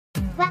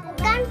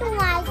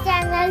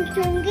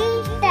Chungi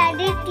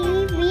Study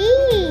TV.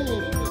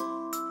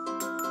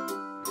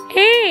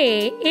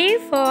 A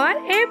for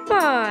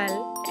apple.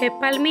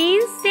 Apple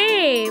means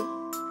save.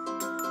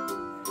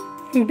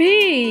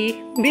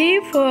 B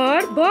for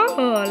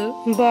ball.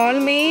 Ball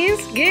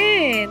means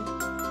gain.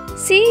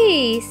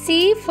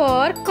 C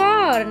for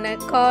corn.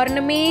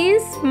 Corn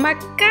means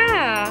makka.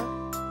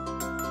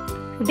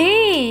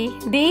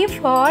 D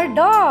for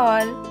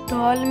doll.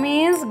 Doll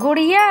means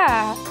gudiya.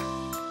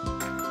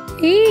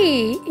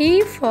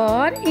 E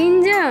for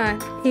engine.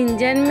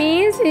 Engine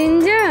means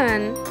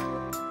engine.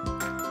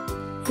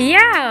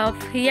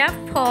 F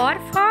for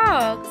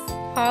fox.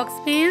 Fox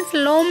means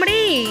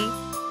lomdi.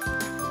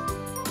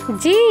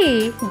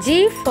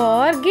 G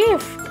for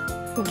gift.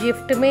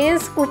 Gift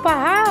means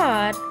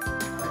upahar.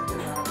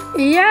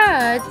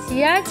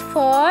 H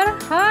for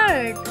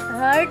heart.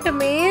 Heart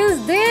means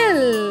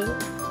dil.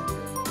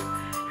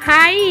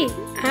 I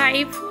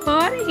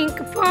for ink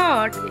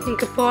pot.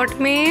 Ink pot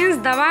means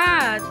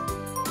dawat.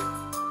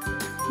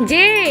 J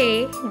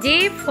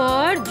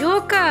for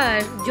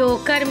joker.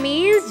 Joker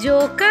means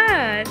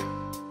joker.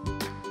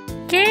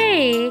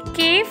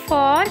 K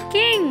for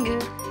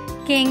king.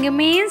 King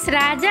means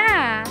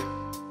raja.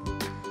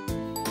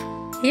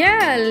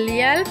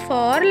 L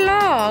for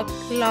lock.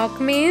 Lock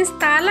means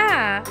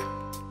tala.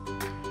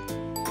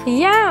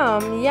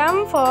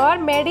 M for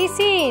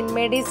medicine.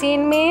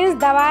 Medicine means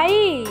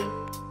dawai.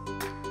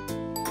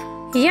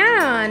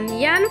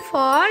 N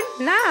for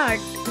nut.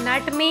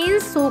 Nut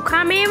means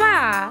सूखा मेवा.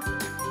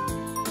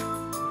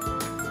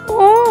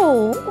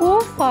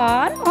 O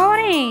for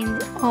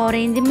orange.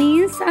 Orange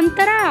means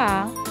संतरा.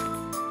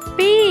 P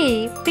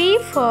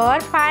for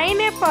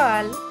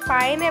pineapple.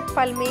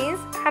 Pineapple means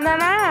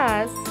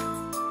ananas.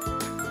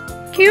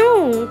 Q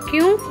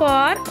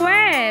for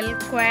quail.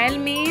 Quail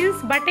means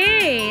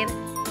bater.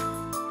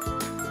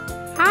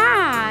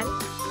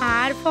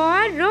 R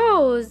for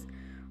rose.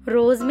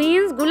 Rose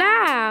means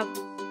gulab.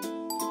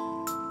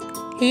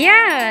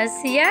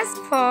 S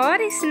for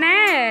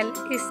snail.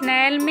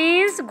 Snail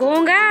means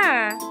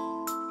gonga.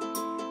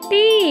 T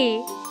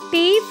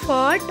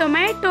for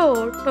tomato.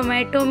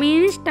 Tomato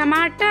means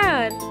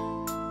tomato.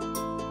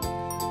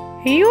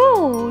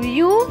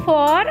 U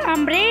for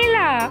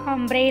umbrella.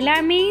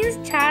 Umbrella means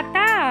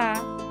chhata.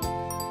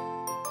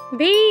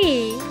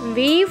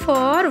 V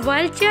for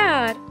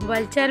vulture.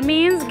 Vulture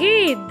means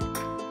gid.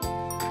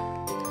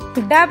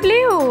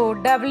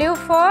 W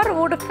for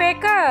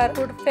woodpecker.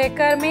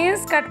 Woodpecker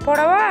means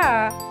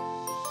katpodwa.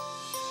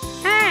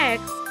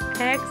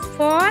 X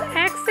for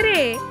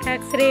X-ray.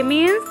 X-ray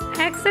means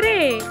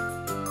X-ray.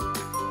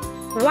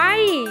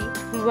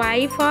 Y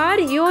for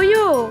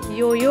yo-yo.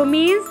 Yo-yo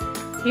means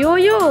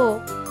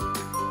yo-yo.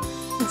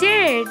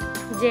 Z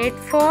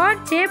for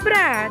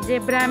zebra.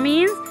 Zebra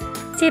means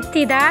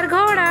चित्तीदार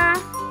घोड़ा.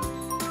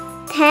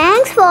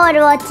 Thanks for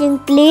watching.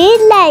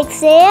 Please like,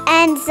 share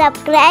and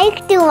subscribe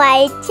to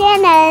my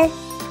channel.